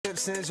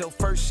Simpsons, your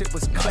first shit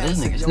was Nah, this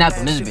classic. nigga snapped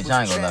on this bitch,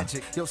 I ain't gonna lie.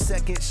 Your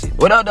second shit.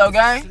 What up, though,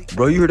 gang?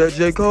 Bro, you heard that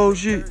J. Cole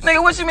shit?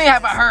 Nigga, what you mean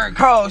have I heard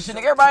Cole shit?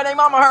 Nigga, everybody named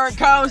mama heard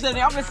Cole shit.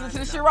 Nigga, I'm listening to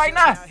this shit right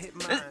now.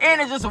 This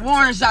end is just a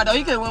warning shot, though.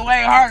 He could've went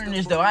way harder than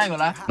this, though. I ain't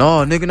gonna lie.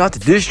 No, nigga, not the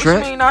diss What you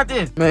track. mean not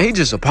this? Man, he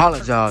just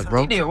apologized,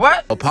 bro. He did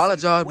what?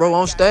 Apologize, bro,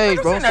 on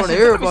stage, bro, in front of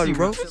everybody,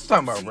 bro. What you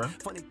talking about, bro?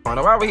 I don't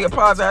know why would he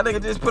apologize.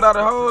 Nigga just put out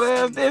a whole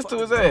ass diss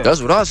to his ass.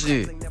 That's what I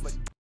said.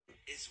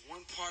 It's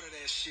one part of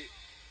that shit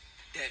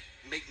that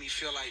make me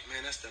feel like,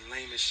 man, that's the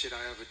lamest shit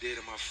I ever did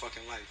in my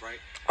fucking life, right?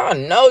 I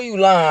know you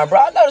lying, bro.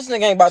 I know this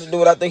nigga ain't about to do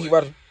what I think he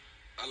about to.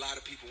 A lot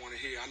of people want to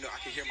hear. I know I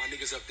can hear my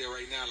niggas up there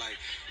right now like,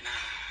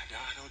 nah,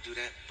 don't do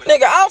that. But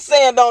Nigga, I'm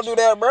saying don't do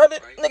that, bro.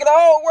 Nigga, the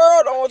whole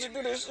world don't want you to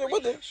do this shit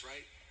with it.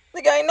 right?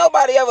 Nigga, ain't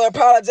nobody ever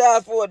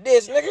apologized for a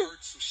diss, I nigga. heard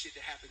some shit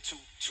that happened 3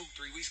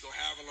 weeks ago,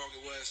 however long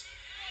it was.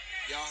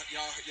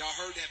 Y'all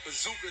heard that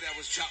bazooka that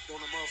was dropped on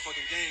the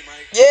motherfucking game,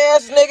 right?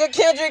 Yes, nigga,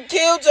 Kendrick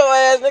killed your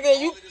ass, nigga,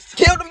 and you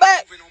killed him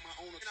back. And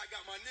I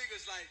got my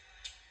niggas like,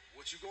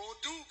 what you gonna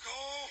do,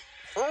 Cole?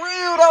 For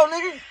real, though,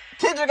 nigga.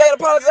 Kendrick ain't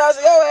apologize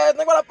to your ass,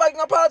 nigga. What the fuck you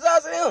gonna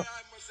apologize to him?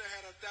 I must have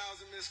had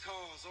 1,000 missed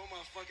calls. Oh my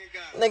fucking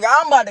God. Nigga,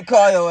 I'm about to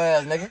call your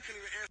ass, nigga.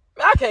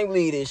 Man, I can't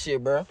believe this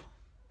shit, bro.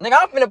 Nigga,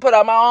 I'm finna put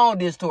out my own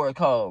diss tour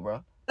code,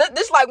 bro.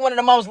 This like one of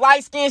the most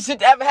light-skinned shit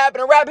to ever happen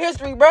in rap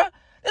history, bro.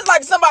 It's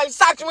like somebody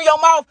socked you in your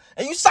mouth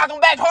and you sock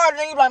them back harder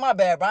than you like, my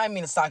bad, bro. I didn't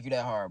mean to sock you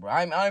that hard, bro.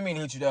 I didn't mean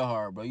to hit you that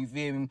hard, bro. You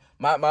feel me?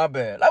 My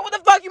bad. Like, what the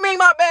fuck you mean,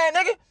 my bad,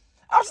 nigga?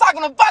 I'm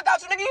socking the fuck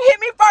out you, nigga. You hit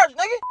me first,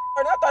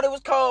 nigga. I thought it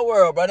was cold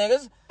world, bro,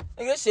 nigga.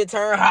 This shit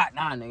turned hot.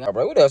 Nah, nigga.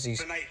 Bro, what else you...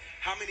 Tonight,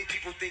 how many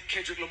people think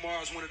Kendrick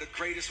Lamar is one of the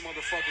greatest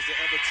motherfuckers that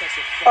ever touched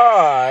a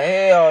Oh,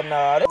 hell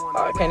no.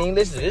 I can't even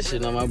listen to this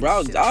shit no more,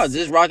 bro. I was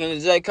just rocking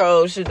the J.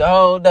 Cole shit the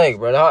whole day,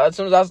 bro. As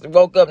soon as I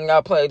woke up and I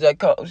played J.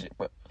 Cole shit,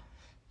 bro.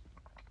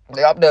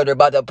 I'm there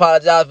about to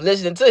apologize for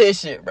listening to his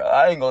shit, bro.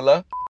 I ain't gonna lie.